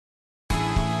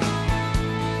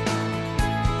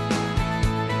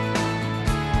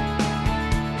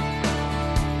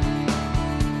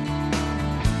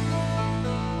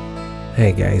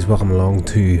Hey guys, welcome along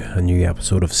to a new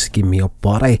episode of Skin Me Up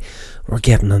Body. We're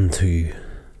getting into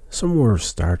some more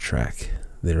Star Trek,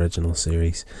 the original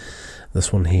series.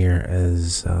 This one here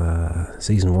is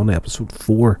Season 1, Episode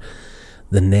 4,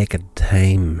 The Naked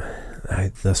Time.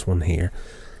 This one here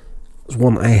is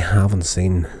one I haven't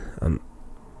seen in,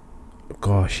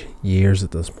 years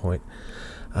at this point.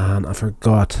 And I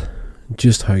forgot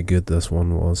just how good this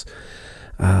one was.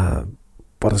 But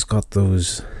it's got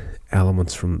those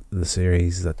elements from the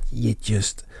series that you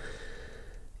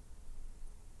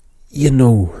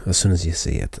know as soon as you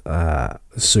see it.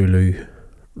 Sulu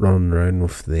running around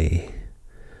with the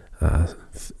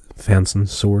fencing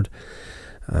sword,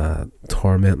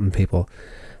 tormenting people.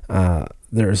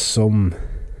 There's some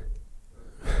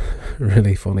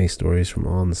really funny stories from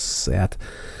on set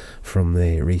from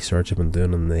the research I've been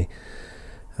doing in the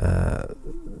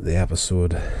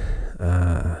episode.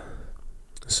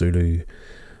 Sulu,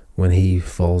 when he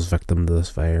falls victim to this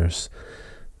virus,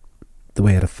 the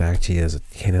way it affects you is it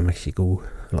kind of makes you go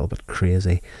a little bit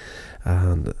crazy,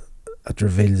 and it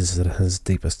reveals that his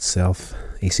deepest self,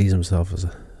 he sees himself as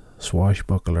a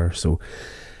swashbuckler. So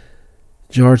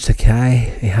George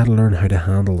Takei, he had to learn how to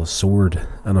handle a sword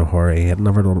in a hurry. He had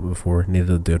never done it before, needed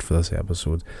to do it for this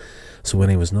episode. So when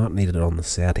he was not needed on the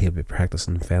set, he'd be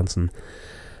practicing fencing,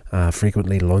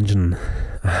 frequently lunging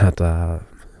at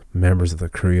members of the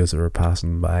crew as they were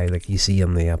passing by. Like you see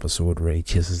in the episode where he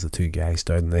chases the two guys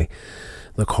down the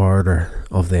corridor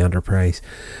of the Enterprise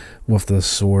with the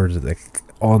sword, like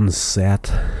on set,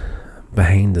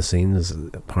 behind the scenes.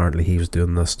 Apparently he was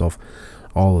doing this stuff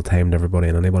all the time to everybody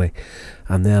and anybody.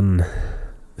 And then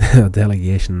a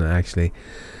delegation actually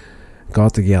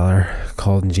got together,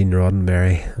 called Gene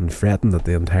Roddenberry, and threatened that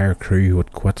the entire crew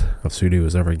would quit if Sulu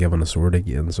was ever given a sword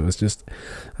again. So it's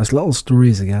little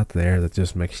stories they got there that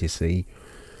just makes you see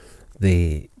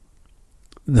the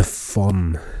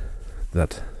fun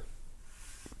that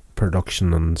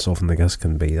production and stuff like this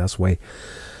can be. That's why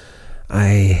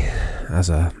I, as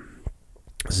a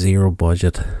zero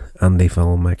budget indie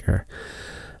filmmaker,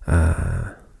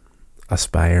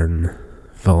 aspiring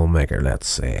filmmaker, let's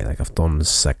say, like I've done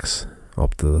 6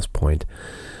 up to this point,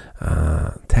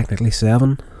 technically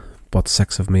 7, but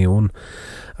 6 of my own.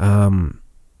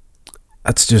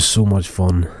 It's just so much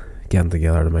fun getting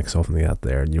together to make something like that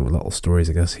there. Little stories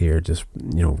I guess here just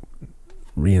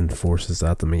reinforces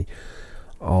that to me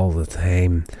all the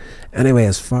time. Anyway,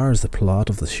 as far as the plot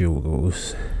of the show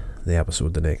goes, the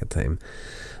episode The Naked Time,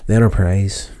 the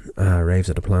Enterprise arrives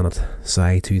at the planet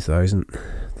Psi 2000.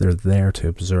 They're there to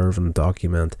observe and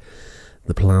document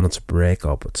the planet's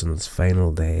breakup. It's in its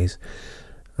final days.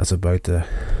 It's about to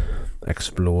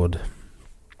explode.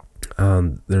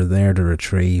 And they're there to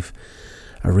retrieve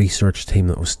a research team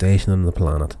that was stationed on the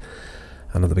planet.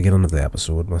 And at the beginning of the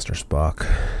episode, Mr. Spock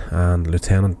and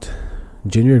Lieutenant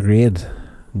Junior Grade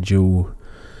Joe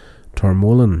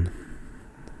Tormolin,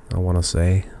 I want to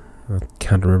say, I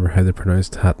can't remember how they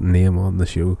pronounced that name on the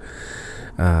show,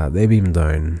 they beam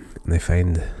down and they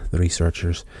find the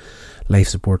researchers' life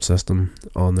support system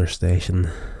on their station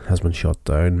has been shut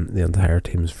down. The entire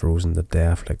team's frozen to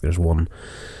death. Like they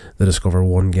discover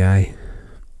one guy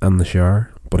in the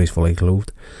shower, but he's fully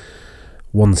clothed.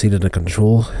 One seated at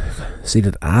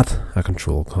a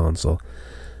control console,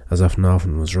 as if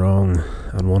nothing was wrong,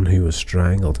 and one who was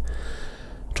strangled.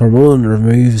 Tormolin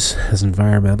removes his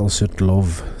environmental suit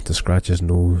glove to scratch his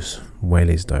nose while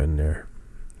he's down there.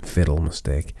 Fatal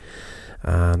mistake.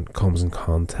 And comes in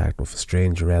contact with a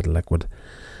strange red liquid,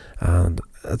 and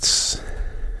it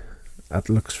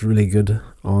looks really good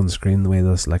on screen the way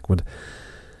this liquid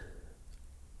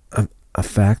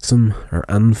affects him, or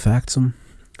infects him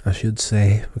I should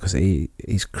say, because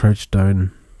he's crouched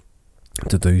down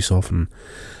to do something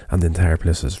and the entire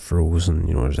place is frozen.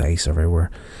 There's ice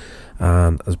everywhere,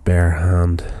 and his bare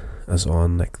hand is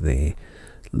on like the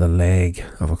leg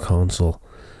of a console,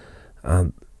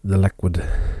 and the liquid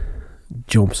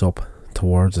jumps up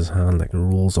towards his hand, like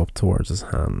rolls up towards his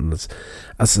hand. And it's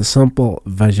a simple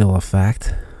visual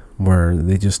effect where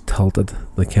they just tilted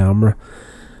the camera.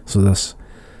 So this,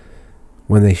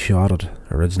 when they shot it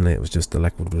originally, it was just the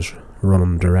liquid was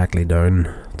running directly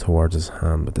down towards his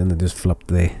hand, but then they just flipped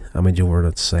the image over on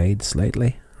its side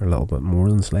slightly, or a little bit more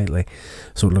than slightly,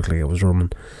 so it looked like it was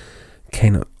running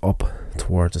kind of up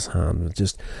towards his hand. But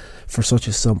just for such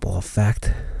a simple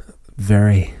effect,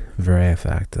 very, very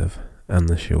effective in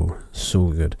the show. So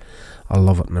good. I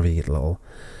love it whenever you get little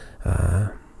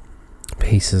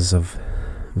pieces of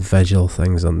visual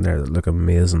things on there that look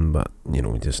amazing, but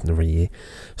just whenever you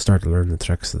start to learn the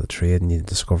tricks of the trade and you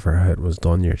discover how it was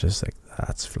done, you're just like,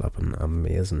 That's flipping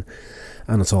amazing.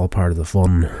 And it's all part of the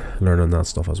fun, learning that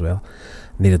stuff as well.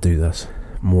 I need to do this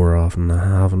more often. I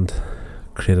haven't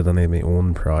created any of my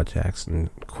own projects in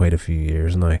quite a few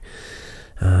years now,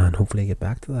 and hopefully get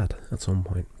back to that at some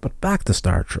point. But back to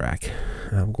Star Trek.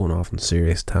 I'm going off on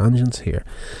serious tangents here,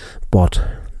 but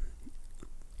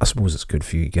I suppose it's good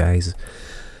for you guys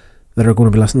that are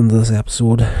going to be listening to this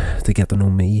episode to get to know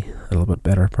me a little bit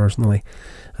better personally.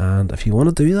 And if you want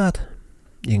to do that,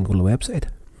 you can go to the website,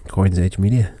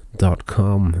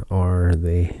 CoinsAgeMedia.com, or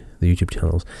the YouTube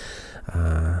channels.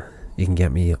 You can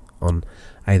get me on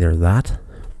either that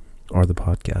or the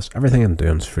podcast. Everything I'm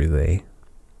doing is through the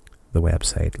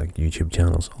website, like YouTube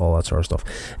channels, all that sort of stuff.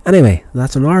 Anyway,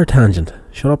 that's an hour tangent.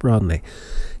 Shut up, Rodney.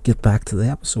 Get back to the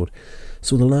episode.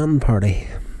 So the land party,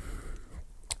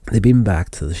 they've been back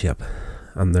to the ship,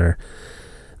 and they're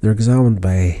examined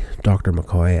by Dr.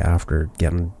 McCoy after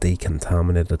getting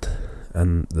decontaminated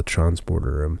in the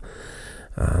transporter room,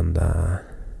 and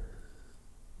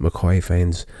McCoy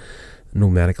finds no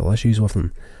medical issues with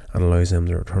him and allows him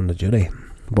to return to duty.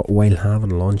 But while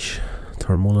having lunch,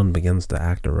 Tormolen begins to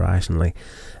act irrationally,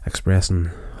 expressing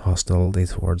hostility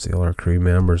towards the other crew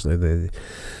members. The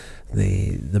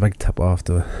big tip off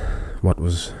to what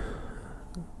was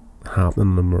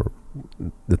happening to him, or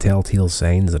the telltale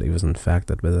signs that he was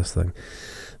infected by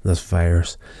this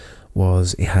virus,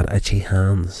 was he had itchy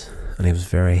hands, and he was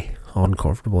very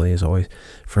uncomfortable. He was always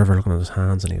forever looking at his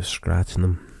hands, and he was scratching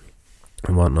them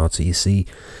and whatnot. So you see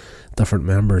different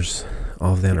members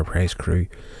of the Enterprise crew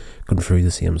going through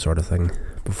the same sort of thing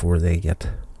before they get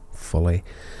fully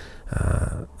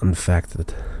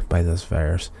infected by this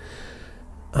virus.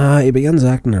 He begins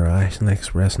acting irrationally,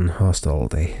 expressing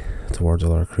hostility towards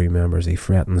other crew members. He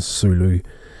threatens Sulu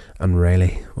and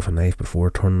Riley with a knife before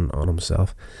turning on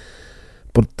himself.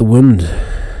 But the wound,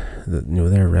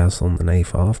 they're wrestling the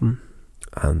knife off him,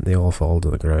 and they all fall to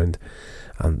the ground,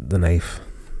 and the knife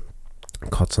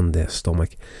cuts into his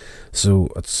stomach. So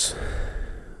it's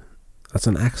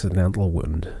an accidental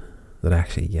wound that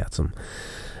actually gets him,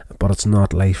 but it's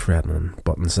not life-threatening.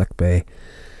 But in sick bay,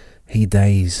 he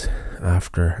dies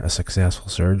after a successful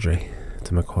surgery,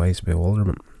 to McCoy's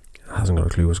bewilderment. Hasn't got a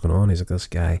clue what's going on. He's like, this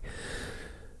guy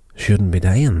shouldn't be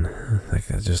dying. Like,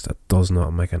 it does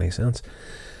not make any sense.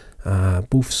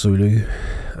 Both Sulu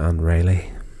and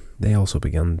Riley, they also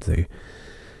begin to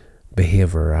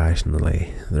behave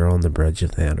irrationally. They're on the bridge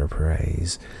of the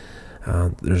Enterprise,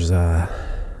 and there's a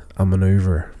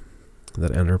maneuver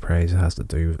that Enterprise has to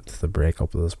do with the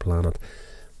breakup of this planet.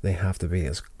 They have to be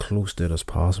as close to it as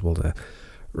possible to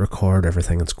record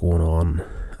everything that's going on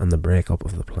and the breakup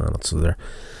of the planet. So they're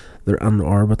in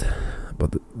orbit,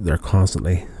 but they're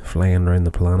constantly flying around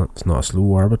the planet. It's not a slow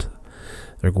orbit.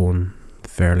 They're going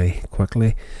fairly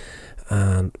quickly,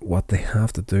 and what they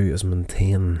have to do is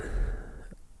maintain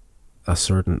a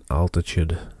certain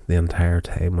altitude the entire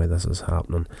time while this is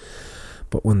happening.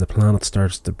 But when the planet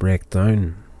starts to break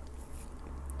down,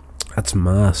 its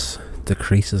mass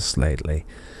decreases slightly,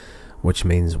 which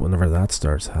means whenever that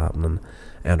starts happening,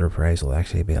 Enterprise will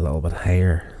actually be a little bit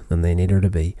higher than they need her to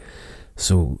be.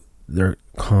 So they're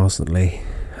constantly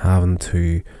having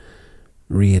to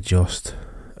readjust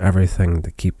everything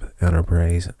to keep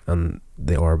Enterprise in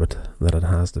the orbit that it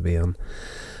has to be in.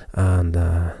 And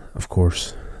of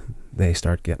course, they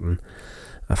start getting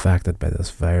affected by this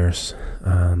virus,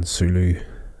 and Sulu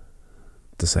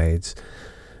decides,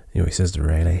 he says to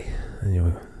Riley,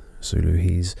 Sulu,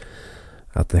 he's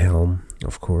at the helm,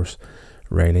 of course.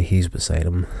 Riley, he's beside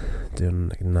him, doing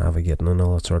like navigating and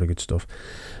all that sort of good stuff.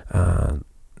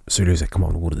 Sulu's like, come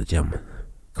on, go to the gym.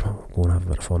 Come on, go and have a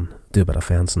bit of fun. Do a bit of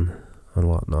fencing and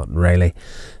whatnot. And Riley,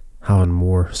 having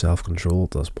more self-control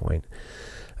at this point,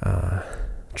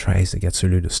 tries to get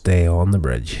Sulu to stay on the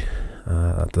bridge.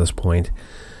 At this point,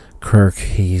 Kirk,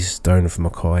 he's down with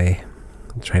McCoy,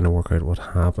 trying to work out what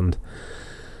happened.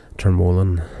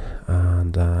 Tormolen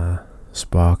and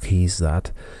Spock, he's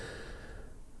that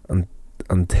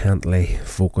intently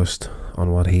focused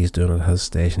on what he's doing at his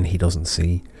station. He doesn't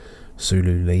see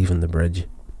Sulu leaving the bridge.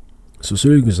 So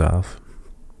Sulu goes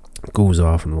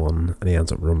off in one, and he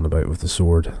ends up running about with the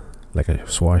sword like a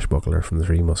swashbuckler from the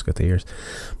Three Musketeers.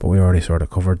 But we already sort of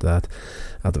covered that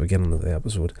at the beginning of the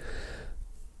episode.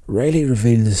 Riley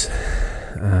reveals,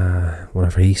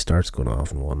 whenever he starts going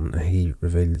off in one, he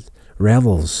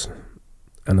revels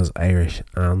in his Irish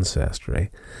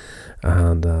ancestry,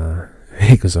 and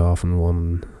he goes off in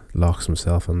one, locks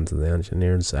himself into the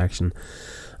engineering section,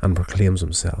 and proclaims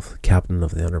himself captain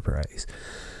of the Enterprise.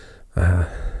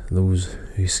 Those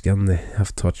whose skin they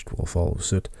have touched will follow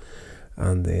suit,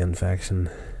 and the infection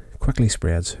quickly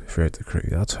spreads throughout the crew.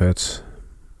 That's how it's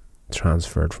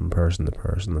transferred from person to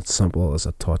person. It's simple as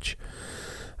a touch.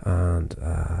 And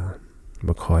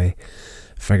McCoy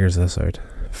figures this out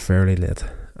fairly late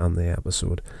in the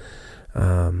episode.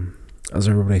 As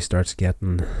everybody starts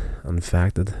getting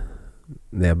infected,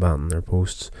 they abandon their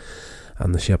posts,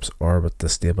 and the ship's orbit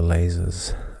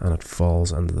destabilizes and it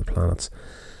falls into the planet's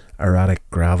erratic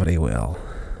gravity well.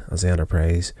 As the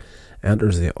Enterprise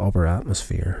enters the upper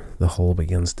atmosphere, the hull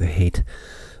begins to heat.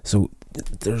 So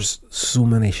there's so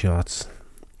many shots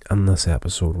in this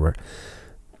episode where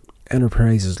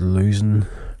Enterprise is losing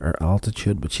her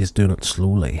altitude, but she's doing it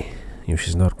slowly.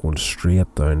 She's not going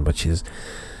straight down, but she's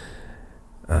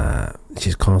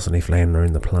constantly flying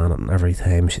around the planet, and every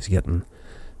time she's getting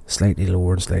slightly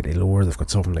lower and slightly lower. They've got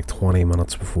something like 20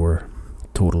 minutes before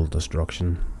total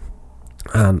destruction.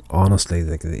 And honestly,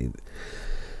 the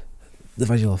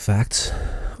visual effects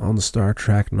on the Star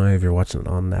Trek now, if you're watching it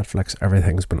on Netflix,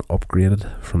 everything's been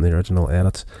upgraded from the original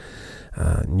edits.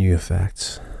 New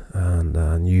effects and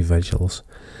new visuals.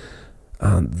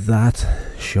 And that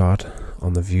shot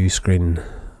on the view screen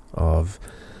of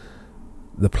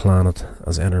the planet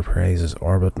as Enterprise is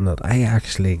orbiting it, I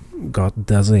actually got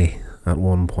dizzy at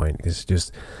one point. It's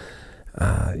just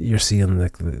you're seeing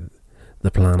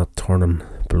the planet turning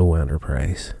below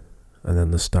Enterprise, and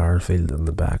then the star field in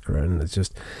the background. It's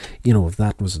just, if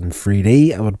that was in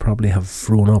 3D, I would probably have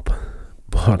thrown up.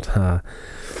 But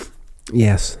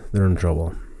yes, they're in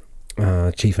trouble.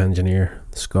 Chief Engineer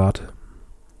Scott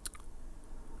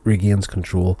regains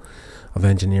control of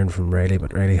engineering from Riley,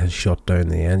 but Riley has shut down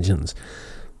the engines.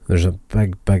 There's a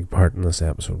big part in this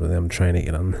episode with them trying to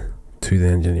get in to the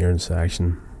engineering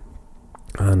section,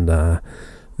 and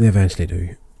they eventually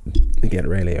do. They get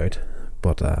Riley out,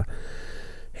 but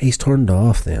he's turned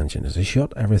off the engines. He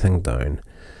shut everything down,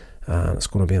 and it's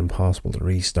going to be impossible to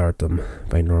restart them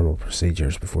by normal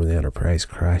procedures before the Enterprise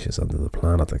crashes into the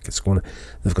planet.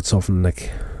 They've got something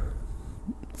like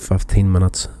 15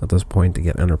 minutes at this point to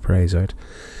get Enterprise out,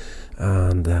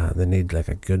 and they need like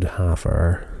a good half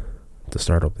hour to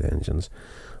start up the engines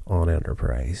on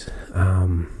Enterprise.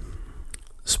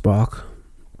 Spock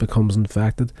becomes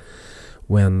infected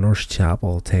when Nurse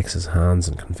Chapel takes his hands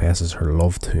and confesses her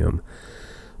love to him.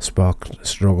 Spock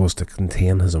struggles to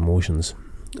contain his emotions.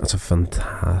 It's a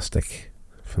fantastic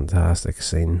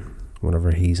scene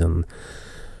whenever he's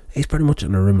pretty much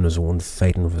in a room on his own,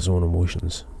 fighting with his own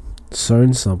emotions. It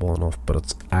sounds simple enough, but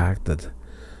it's acted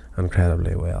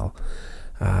incredibly well.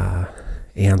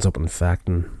 He ends up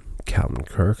infecting Captain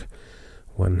Kirk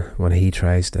when he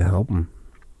tries to help him.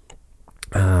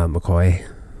 McCoy,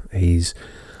 he's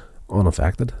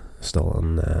unaffected, still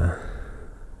in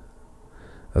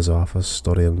his office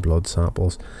studying blood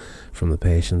samples from the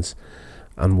patients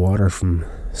and water from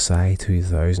Psi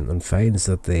 2000, and finds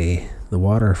that the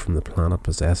water from the planet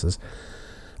possesses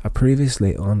a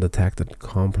previously undetected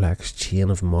complex chain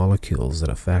of molecules that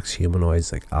affects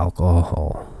humanoids like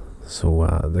alcohol. So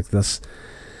this,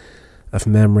 if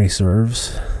memory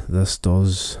serves, this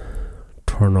does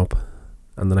turn up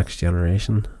in the Next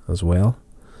Generation as well,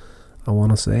 I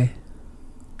want to say.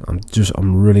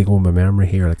 I'm really going by memory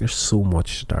here. Like, there's so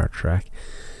much Star Trek,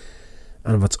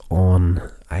 and if it's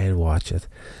on, I'll watch it.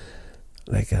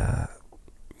 Like,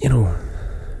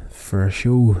 for a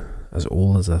show as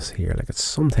old as this here, like, it's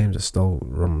still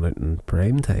running out in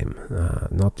prime time.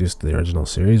 Not just the original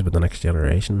series, but the Next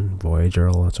Generation, Voyager,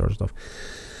 all that sort of stuff.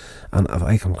 And if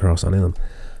I come across any of them,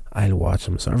 I'll watch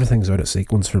them. So everything's out of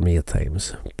sequence for me at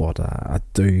times, but I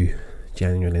do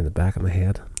genuinely, in the back of my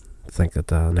head, think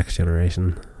that Next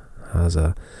Generation has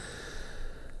an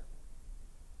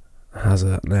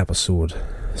episode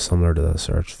similar to this,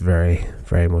 or it's very,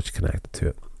 very much connected to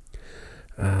it.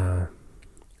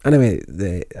 Anyway,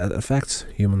 it affects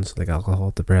humans like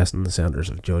alcohol, depressing the centres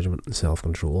of judgment and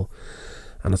self-control,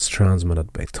 and it's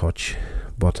transmitted by touch,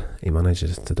 but he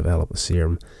manages to develop a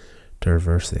serum to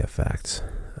reverse the effects,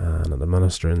 and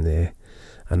administering the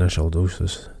initial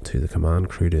doses to the command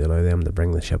crew to allow them to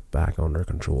bring the ship back under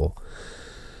control.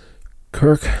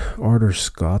 Kirk orders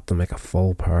Scott to make a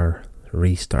full power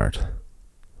restart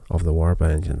of the warp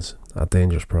engines, a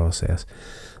dangerous process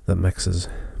that mixes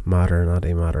matter and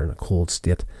antimatter in a cold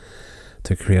state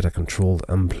to create a controlled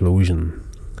implosion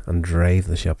and drive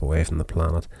the ship away from the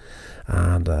planet.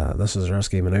 And this is a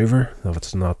risky manoeuvre. If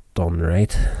it's not done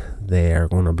right, they are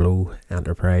going to blow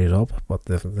Enterprise up, but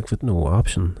they've got no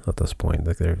option at this point.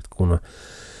 Like, they're going to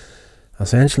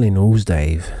essentially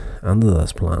nosedive into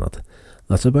this planet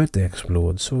that's about to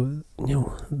explode. So,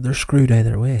 they're screwed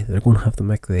either way. They're going to have to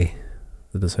make the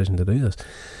decision to do this.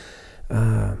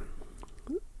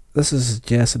 This is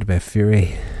suggested by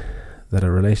Fury that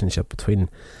a relationship between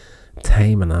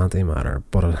time and antimatter,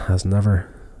 but it has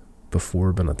never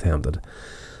before been attempted.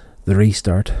 The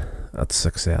restart, that's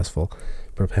successful,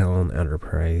 propelling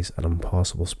Enterprise at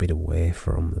impossible speed away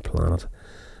from the planet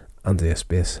into a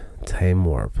space time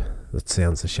warp that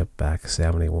sends the ship back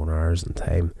 71 hours in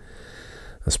time.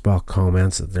 And Spock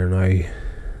comments that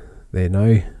they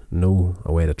now know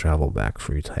a way to travel back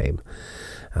through time,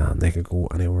 and they could go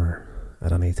anywhere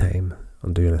at any time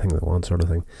and do anything they want, sort of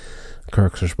thing.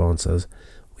 Kirk's response is,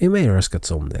 "We may risk it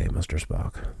someday, Mr.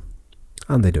 Spock."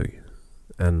 And they do.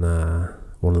 In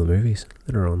one of the movies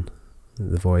later on,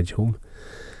 The Voyage Home,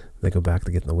 they go back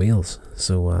to get in the whales.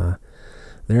 So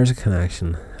there's a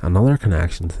connection, another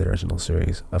connection to the original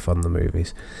series from the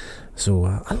movies. So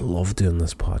I love doing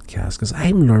this podcast because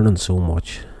I'm learning so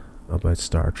much about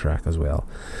Star Trek as well.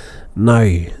 Now,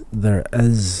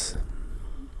 it's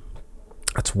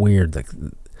weird, like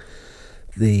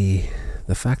the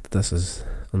fact that this is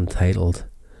entitled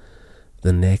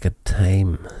The Naked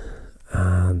Time,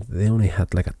 and they only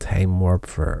had like a time warp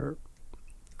for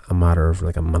a matter of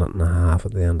like a minute and a half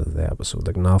at the end of the episode.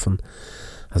 Like nothing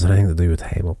has anything to do with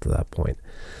time up to that point.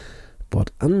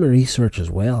 But in my research as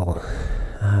well,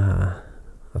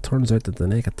 it turns out that The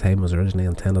Naked Time was originally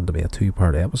intended to be a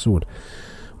 2-part episode,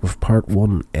 with part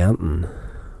 1 ending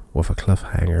with a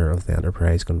cliffhanger of the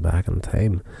Enterprise going back in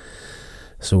time.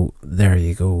 So there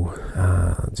you go.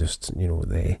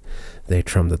 They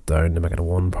trimmed it down to make it a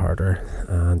 1-parter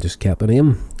and just kept it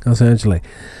in, essentially.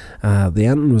 The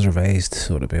ending was revised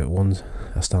so to be a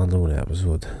standalone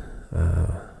episode.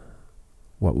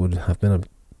 What would have been a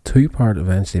 2-part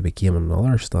eventually became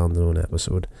another standalone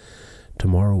episode.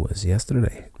 Tomorrow is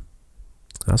Yesterday.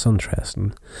 That's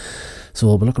interesting. So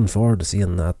I'll be looking forward to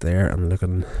seeing that there and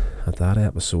looking at that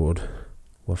episode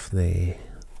with the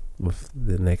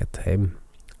Naked Time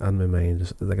in my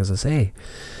mind. Like as I say,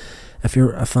 if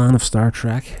you're a fan of Star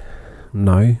Trek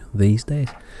now, these days,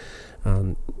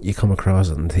 and you come across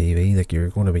it on TV, like you're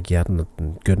going to be getting it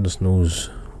in goodness knows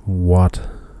what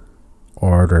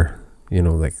order. You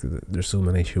know, like there's so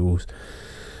many shows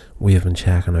we have been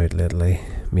checking out lately.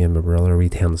 Me and my brother, we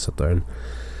tend to sit down,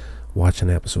 watch an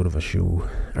episode of a show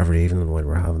every evening while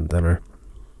we're having dinner.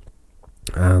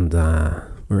 And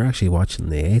we're actually watching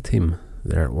the A-Team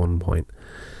there at one point.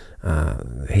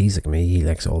 He's like me, he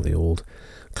likes all the old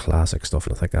classic stuff,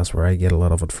 and I think that's where I get a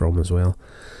lot of it from as well.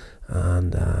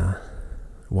 And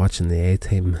watching the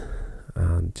A-Team,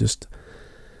 and just,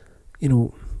 you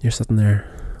know, you're sitting there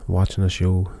watching a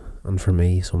show, and for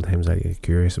me, sometimes I get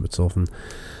curious about something,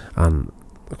 and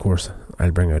of course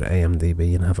I'll bring out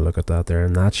IMDb and have a look at that there.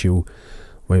 And that show,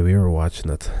 while we were watching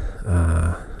it,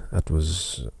 it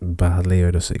was badly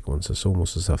out of sequence. It's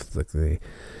almost as if like the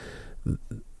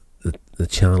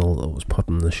channel that was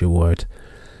putting the show out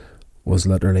was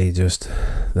literally just,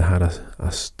 they had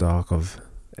a stock of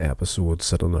episodes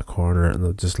sit in a corner, and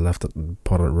they just left it and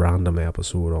put a random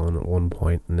episode on at one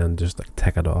point, and then just like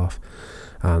tick it off,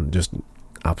 and just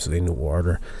absolutely no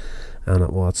order in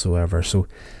it whatsoever. So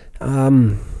I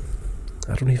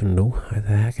don't even know how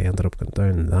the heck I ended up going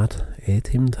down that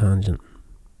A-Team tangent,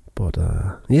 but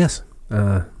yes,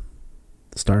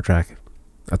 Star Trek,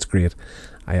 that's great.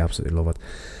 I absolutely love it.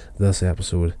 This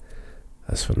episode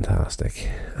is fantastic.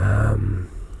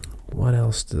 What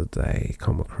else did I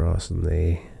come across in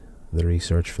the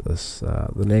research for this?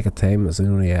 The Naked Time is the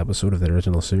only episode of the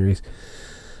original series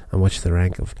in which the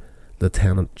rank of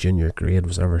Lieutenant Junior grade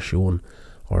was ever shown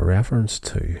or referenced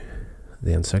to.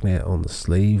 The insignia on the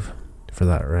sleeve for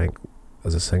that rank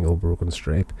is a single broken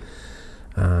stripe.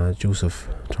 Joseph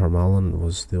Tormalin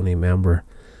was the only member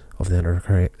of the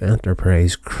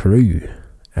Enterprise crew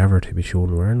ever to be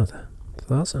shown wearing it.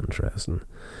 So that's interesting.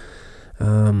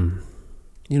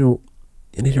 You know,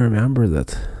 you need to remember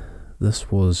that this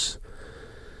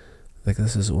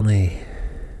is only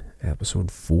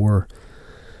episode 4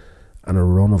 and a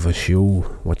run of a show,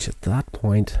 which at that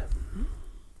point,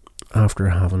 after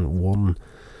having one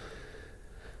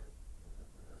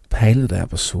pilot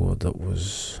episode that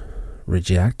was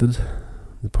rejected,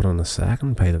 they put on a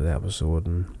second pilot episode,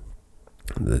 and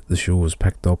the show was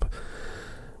picked up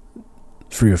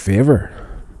through a favour,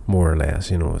 more or less.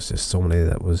 You know, it's just somebody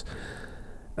that was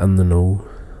in the know,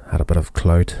 had a bit of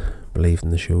clout, believed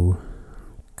in the show,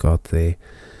 got the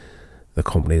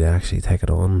company to actually take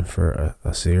it on for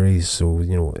a series. So,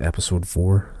 you know, episode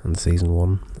 4 in season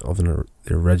 1 of the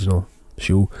original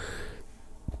show,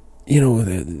 you know,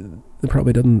 they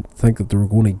probably didn't think that they were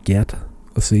going to get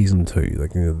a season 2.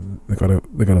 Like, you know,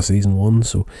 they got a season 1.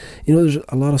 So, you know, there's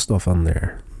a lot of stuff on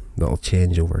there that'll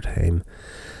change over time.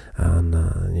 and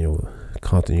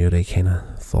continuity kind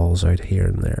of falls out here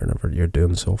and there whenever you're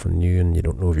doing something new and you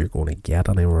don't know if you're going to get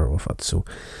anywhere with it. So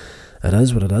it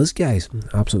is what it is, guys.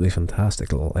 Absolutely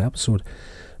fantastic little episode,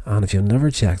 and if you've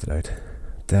never checked it out,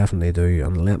 definitely do,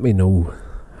 and let me know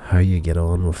how you get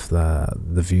on with the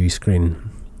view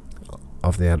screen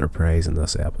of the Enterprise in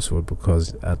this episode,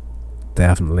 because it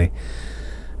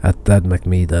did make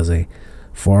me dizzy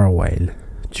for a while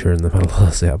during the middle of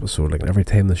this episode. Like, every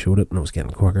time they showed it and it was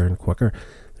getting quicker and quicker,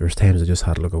 there was times I just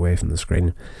had to look away from the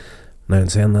screen. Now, in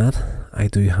saying that, I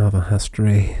do have a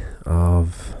history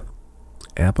of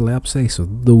epilepsy, so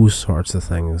those sorts of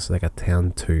things, like, I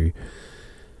tend to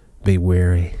be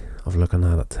wary of looking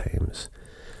at times,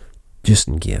 just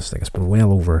in case. Like, it's been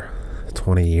well over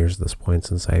 20 years at this point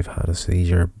since I've had a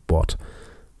seizure, but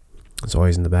it's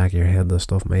always in the back of your head, this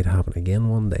stuff might happen again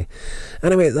one day.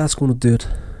 Anyway, that's going to do it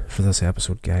for this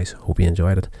episode, guys. Hope you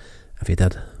enjoyed it. If you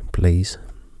did, please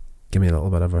give me a little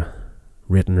bit of a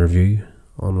written review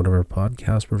on whatever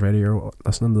podcast provider you're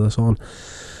listening to this on,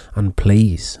 and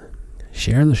please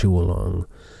share the show along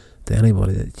to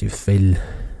anybody that you feel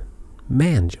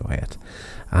may enjoy it.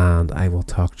 And I will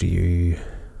talk to you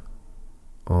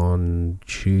on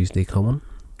Tuesday coming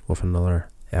with another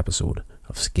episode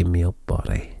of Skin Me Up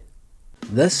Body.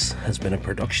 This has been a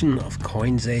production of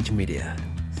Coins Age Media.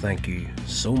 Thank you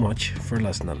so much for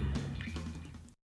listening.